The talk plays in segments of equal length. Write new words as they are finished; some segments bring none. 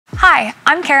Hi,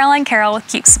 I'm Caroline Carroll with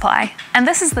Cube Supply, and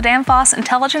this is the Danfoss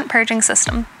Intelligent Purging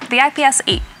System, the IPS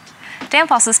 8.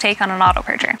 Danfoss's take on an auto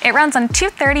purger. It runs on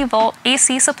 230-volt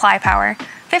AC supply power,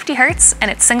 50 Hz,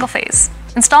 and it's single phase.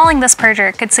 Installing this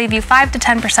purger could save you 5 to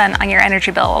 10% on your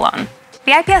energy bill alone.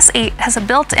 The IPS 8 has a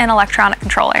built-in electronic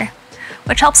controller,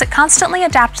 which helps it constantly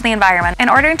adapt to the environment in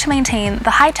order to maintain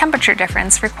the high temperature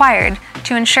difference required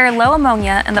to ensure low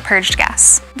ammonia in the purged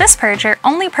gas. This purger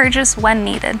only purges when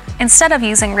needed, instead of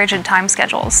using rigid time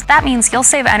schedules. That means you'll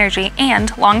save energy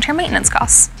and long-term maintenance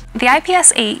costs. The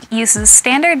IPS 8 uses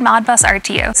standard Modbus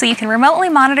RTU, so you can remotely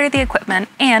monitor the equipment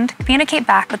and communicate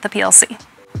back with the PLC.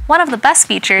 One of the best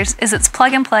features is its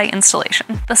plug-and-play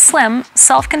installation. The slim,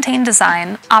 self-contained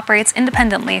design operates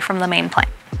independently from the main plant.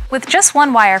 With just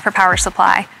one wire for power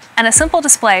supply and a simple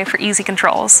display for easy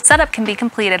controls, setup can be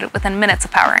completed within minutes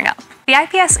of powering up. The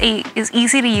IPS 8 is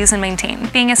easy to use and maintain.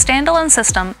 Being a standalone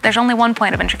system, there's only one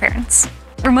point of interference.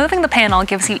 Removing the panel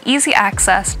gives you easy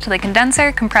access to the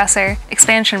condenser, compressor,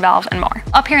 expansion valve, and more.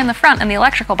 Up here in the front in the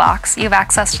electrical box, you have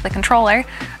access to the controller,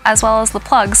 as well as the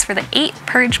plugs for the 8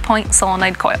 purge point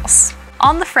solenoid coils.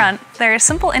 On the front, there are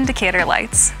simple indicator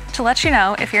lights to let you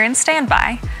know if you're in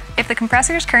standby, if the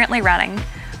compressor is currently running,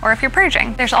 or if you're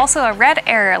purging. There's also a red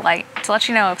error light to let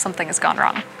you know if something has gone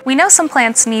wrong. We know some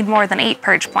plants need more than 8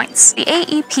 purge points. The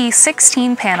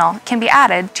AEP16 panel can be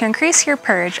added to increase your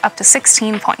purge up to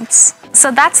 16 points. So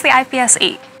that's the IPS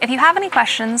 8. If you have any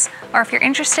questions, or if you're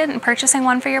interested in purchasing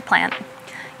one for your plant,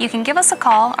 you can give us a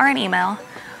call or an email,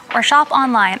 or shop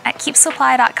online at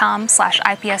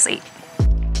keepsupply.com/IPS8.